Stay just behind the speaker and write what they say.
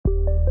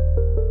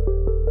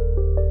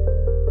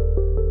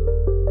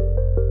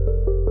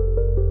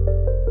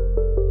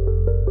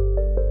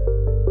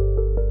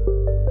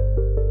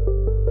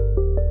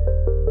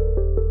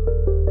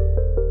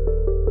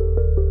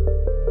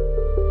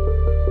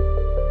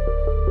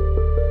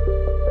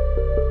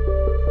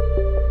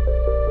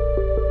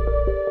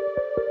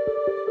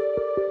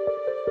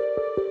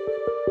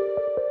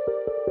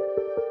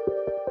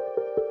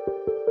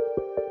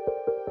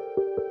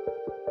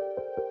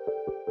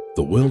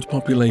world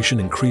population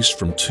increased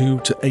from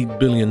 2 to 8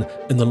 billion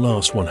in the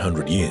last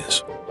 100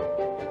 years.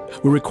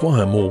 We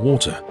require more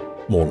water,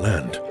 more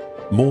land,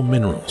 more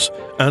minerals,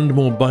 and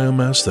more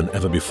biomass than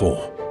ever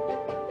before.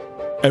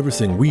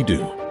 Everything we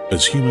do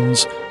as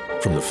humans,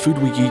 from the food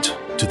we eat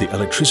to the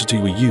electricity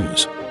we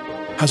use,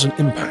 has an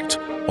impact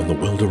on the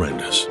world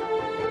around us.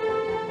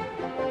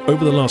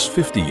 Over the last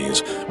 50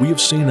 years, we have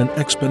seen an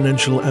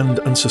exponential and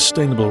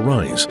unsustainable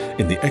rise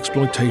in the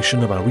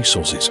exploitation of our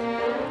resources,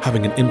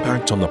 having an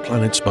impact on the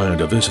planet's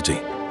biodiversity.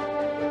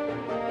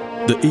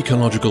 The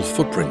ecological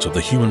footprint of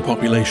the human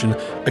population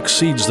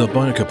exceeds the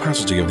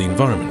biocapacity of the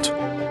environment.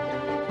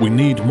 We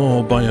need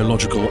more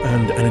biological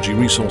and energy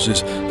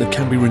resources that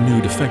can be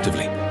renewed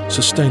effectively,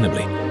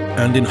 sustainably,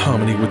 and in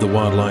harmony with the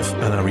wildlife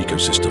and our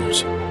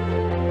ecosystems.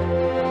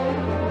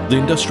 The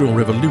Industrial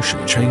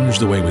Revolution changed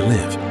the way we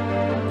live.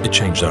 It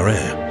changed our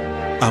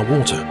air, our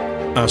water,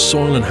 our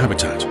soil and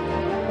habitat.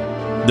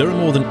 There are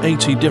more than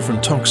 80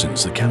 different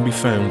toxins that can be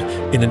found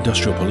in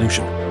industrial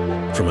pollution,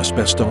 from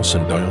asbestos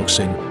and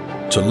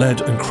dioxin to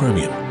lead and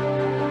chromium.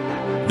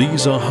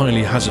 These are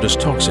highly hazardous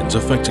toxins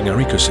affecting our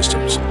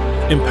ecosystems,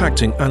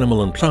 impacting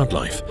animal and plant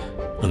life,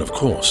 and of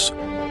course,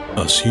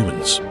 us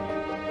humans.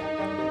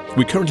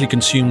 We currently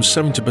consume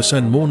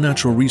 70% more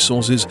natural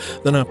resources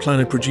than our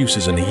planet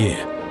produces in a year.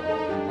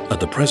 At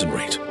the present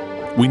rate,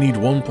 we need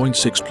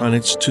 1.6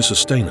 planets to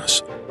sustain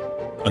us,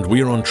 and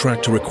we are on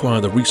track to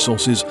require the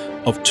resources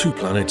of 2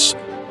 planets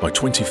by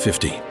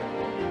 2050.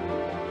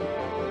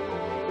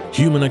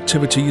 Human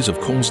activities have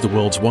caused the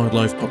world's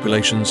wildlife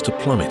populations to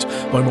plummet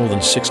by more than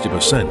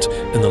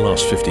 60% in the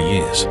last 50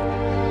 years.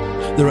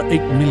 There are 8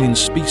 million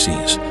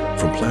species,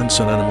 from plants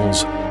and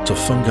animals to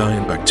fungi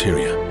and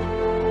bacteria.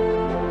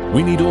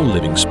 We need all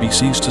living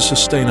species to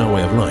sustain our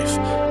way of life,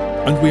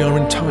 and we are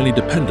entirely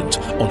dependent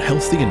on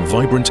healthy and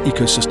vibrant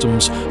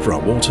ecosystems for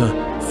our water,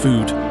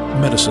 food,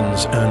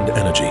 medicines, and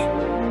energy.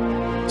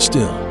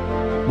 Still,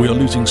 we are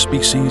losing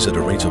species at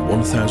a rate of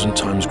 1,000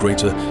 times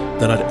greater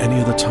than at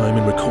any other time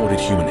in recorded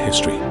human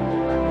history.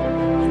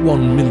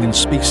 1 million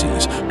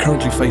species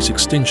currently face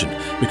extinction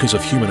because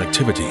of human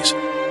activities,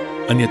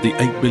 and yet the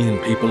 8 billion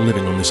people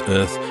living on this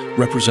earth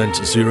represent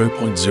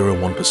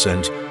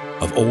 0.01%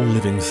 of all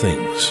living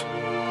things.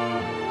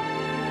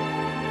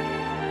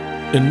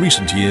 In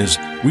recent years,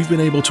 we've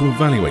been able to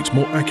evaluate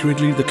more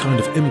accurately the kind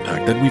of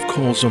impact that we've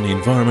caused on the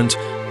environment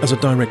as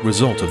a direct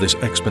result of this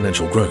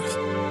exponential growth.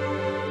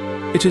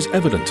 It is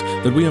evident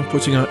that we are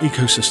putting our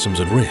ecosystems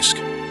at risk.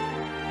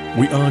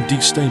 We are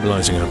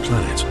destabilizing our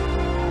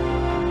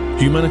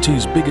planet.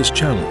 Humanity's biggest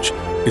challenge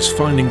is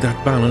finding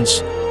that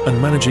balance and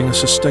managing a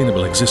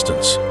sustainable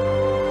existence.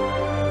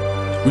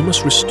 We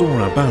must restore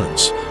our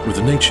balance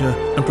with nature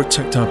and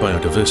protect our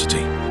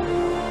biodiversity.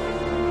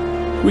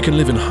 We can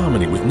live in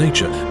harmony with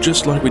nature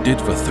just like we did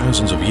for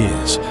thousands of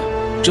years,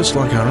 just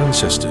like our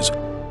ancestors.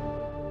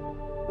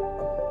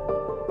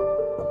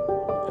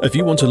 If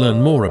you want to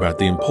learn more about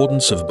the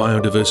importance of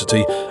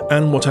biodiversity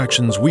and what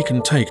actions we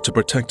can take to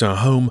protect our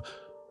home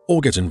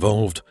or get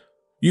involved,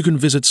 you can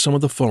visit some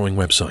of the following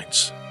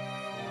websites.